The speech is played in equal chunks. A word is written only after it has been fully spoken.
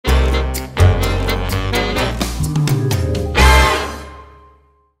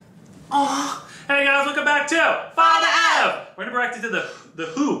back to Father F. We're gonna be reacting to the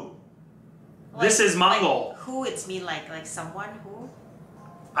Who. Like, this is Mongol. Like who? It's mean like someone who?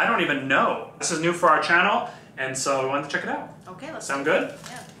 I don't even know. This is new for our channel, and so we wanted to check it out. Okay, let's. Sound good?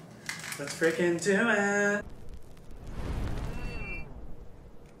 Yeah. Let's freaking do it.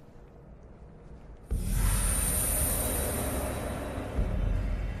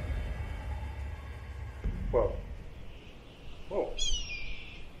 Whoa. Whoa.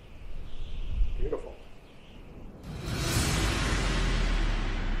 Beautiful.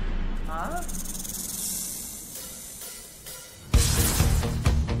 Huh?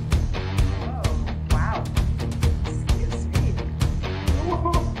 Oh, wow. Excuse me. Oh,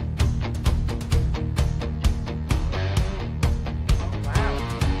 wow.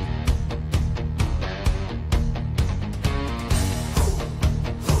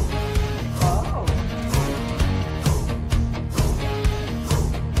 Oh.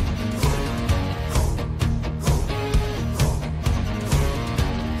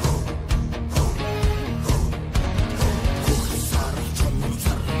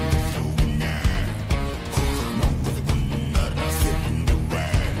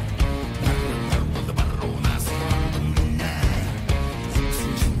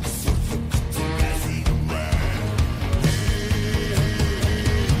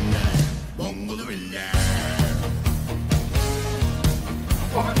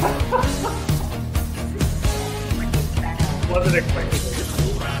 Wasn't expecting it.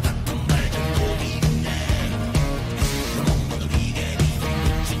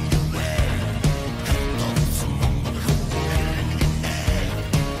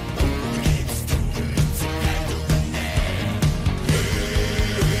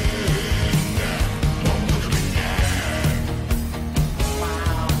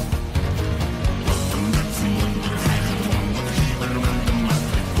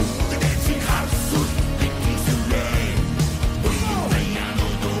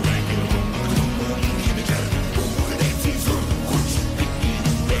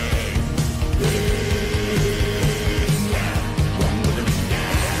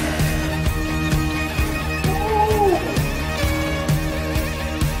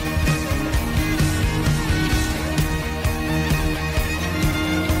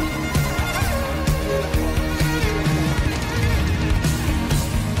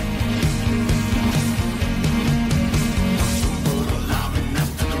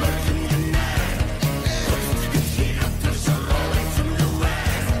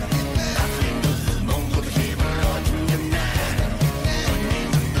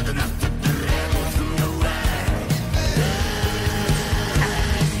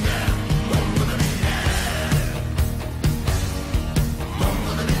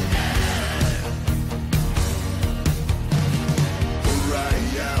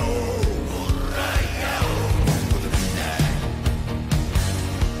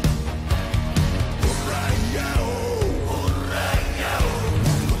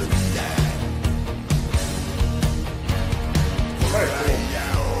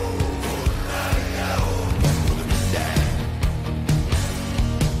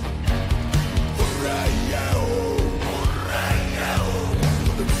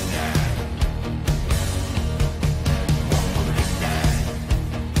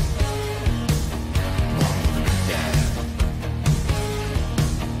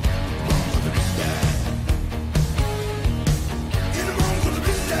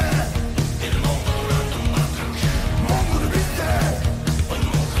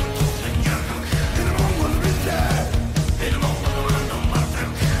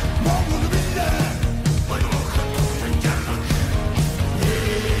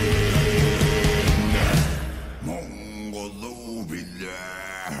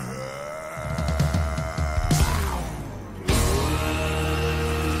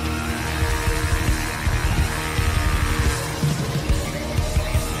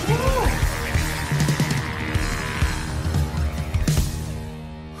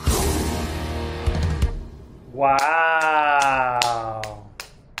 Wow.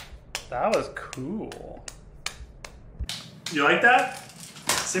 That was cool. You like that?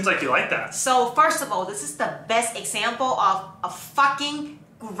 Seems like you like that. So first of all, this is the best example of a fucking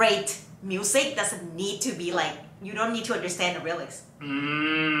great music. Doesn't need to be like, you don't need to understand the lyrics.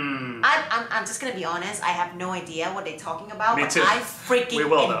 I'm just gonna be honest, I have no idea what they're talking about. Me but too. I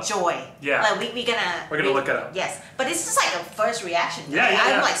freaking enjoy. Yeah. Like we're gonna look it up. Yes. But it's just like a first reaction. Yeah,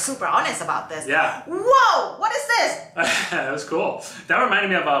 yeah, I'm like super honest about this. Yeah. Whoa! What is this? That was cool. That reminded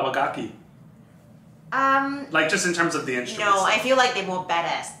me of Wagaki. Like just in terms of the instruments. No, I feel like they're more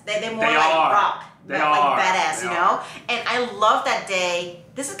badass. They're more They like are. rock. They like are. badass, They you are. know? And I love that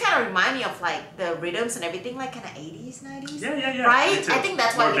this is kind of remind me of like the rhythms and everything, like kind of 80s, 90s. Yeah. Right? Me too. I think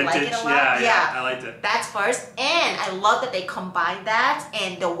that's why More we like it vintage. a lot. Yeah, I liked it. That's first. And I love that they combine that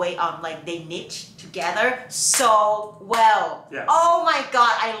and the way like they niche together so well. Yes. Oh my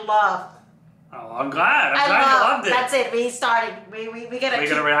god, I love. Oh, I'm glad. I'm glad you loved it. That's it. We started. We gotta. We're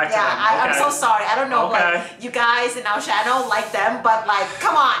gonna react to yeah, them. I'm so sorry. I don't know, Okay. like you guys in our channel like them, but like,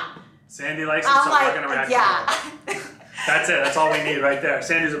 come on. Sandy likes it, I'm so like, we're gonna react to yeah. it. That's it. That's all we need right there.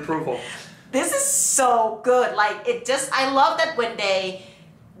 Sandy's approval. This is so good. Like it just. I love that when they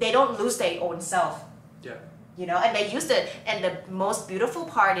don't lose their own self. Yeah. You know, and they use the most beautiful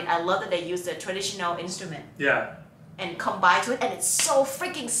part. I love that they use the traditional instrument. Yeah. And combine to it, and it's so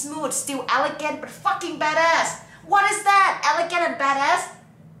freaking smooth, still elegant, but fucking badass. What is that? Elegant and badass?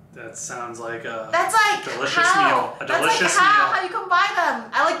 That sounds like a That's like delicious how? meal. A delicious That's like meal. how you combine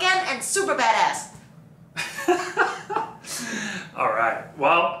them. Elegant and super badass. All right.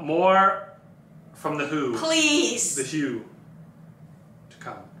 Well, more from the Who. Please. The Who to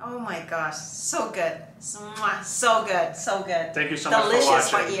come. Oh my gosh, so good. So good, so good. Thank you so Delicious much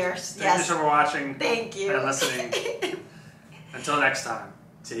for watching. for ears. Thank you so much for watching. Thank you. And listening. Until next time,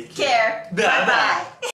 take care. Bye-bye. Bye-bye.